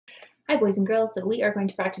Hi, boys and girls. So we are going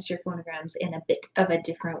to practice your phonograms in a bit of a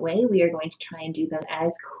different way. We are going to try and do them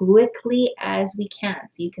as quickly as we can.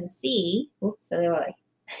 So you can see, oops,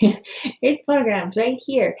 here's the phonograms right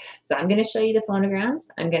here. So I'm going to show you the phonograms.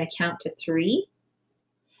 I'm going to count to 3,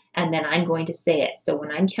 and then I'm going to say it. So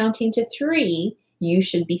when I'm counting to 3, you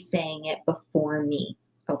should be saying it before me.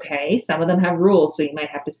 Okay, some of them have rules, so you might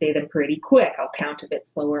have to say them pretty quick. I'll count a bit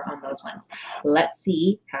slower on those ones. Let's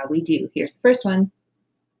see how we do. Here's the first one.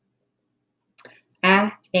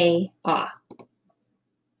 A, A, ah.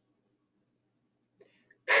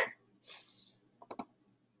 K, S.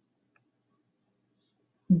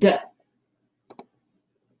 D. F.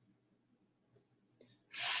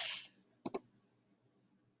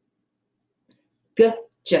 G,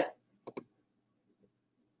 J.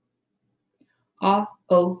 A,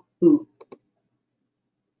 O, U.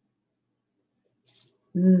 S,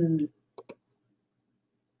 Z.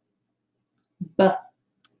 B.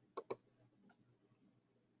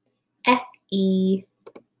 E,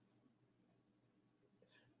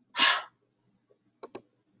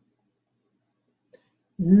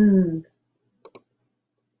 Z,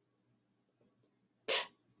 T,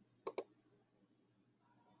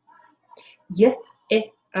 Y,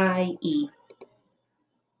 I, E,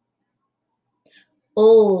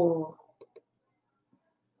 O,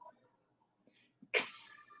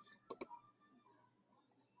 X,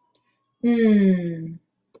 W,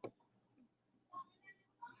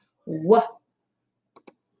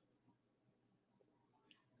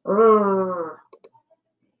 R,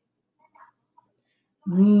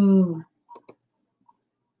 U,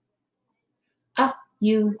 A,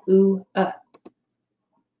 U, U,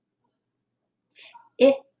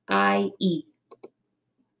 I, E,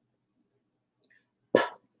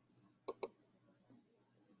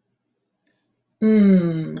 P,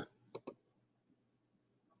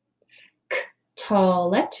 K, tall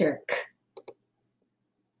letter K,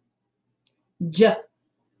 J,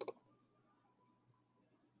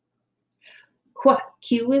 Q.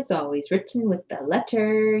 Q is always written with the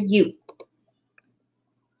letter U.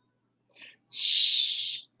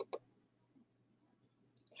 Sh.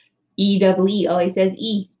 E always says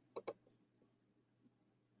E.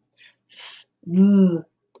 V.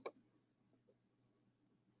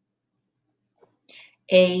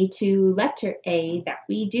 A to letter A that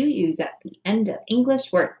we do use at the end of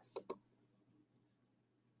English words.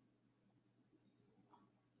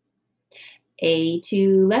 A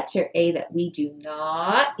to letter A that we do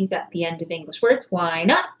not use at the end of English words. Why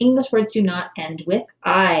not? English words do not end with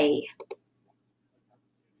I.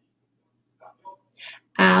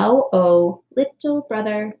 Ow, oh, little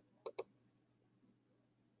brother.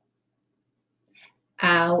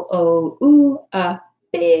 Ow, oh, ooh,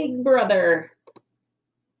 big brother.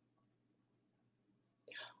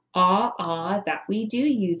 Ah, that we do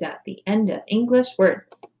use at the end of English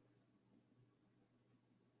words.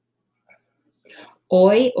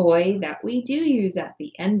 Oi, oi, that we do use at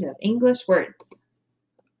the end of English words.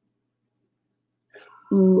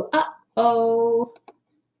 Ooh, oh.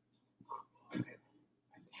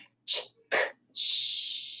 Ch, k,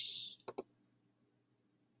 sh.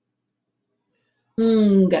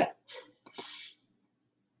 Ng.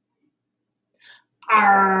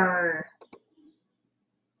 R.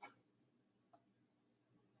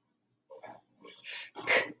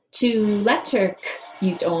 K to letter K,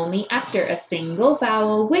 used only after a single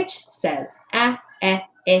vowel, which says a, e,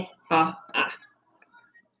 a.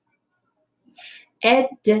 Ed,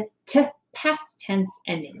 t, past tense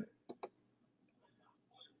ending.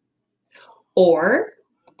 Or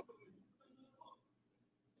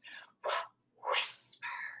whisper.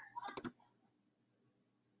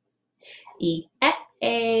 E,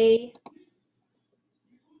 a.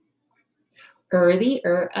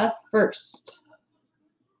 The of first.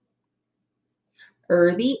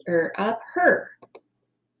 The of her.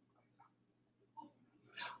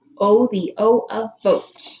 O, the O of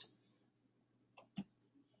boat.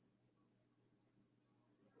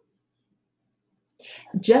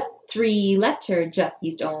 J, 3-letter J,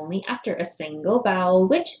 used only after a single vowel,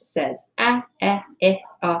 which says a, e,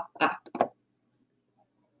 a.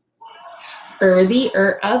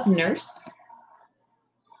 The of nurse.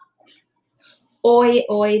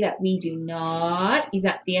 Oi, that we do not use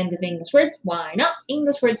at the end of English words. Why not?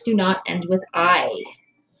 English words do not end with I.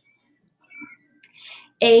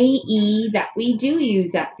 E, that we do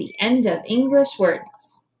use at the end of English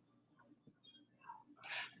words.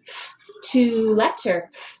 2-letter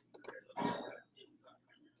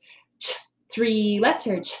Ch,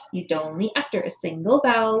 3-letter Ch, used only after a single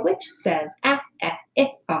vowel, which says a,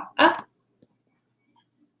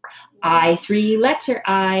 I, 3-letter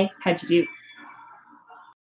I. How'd you do?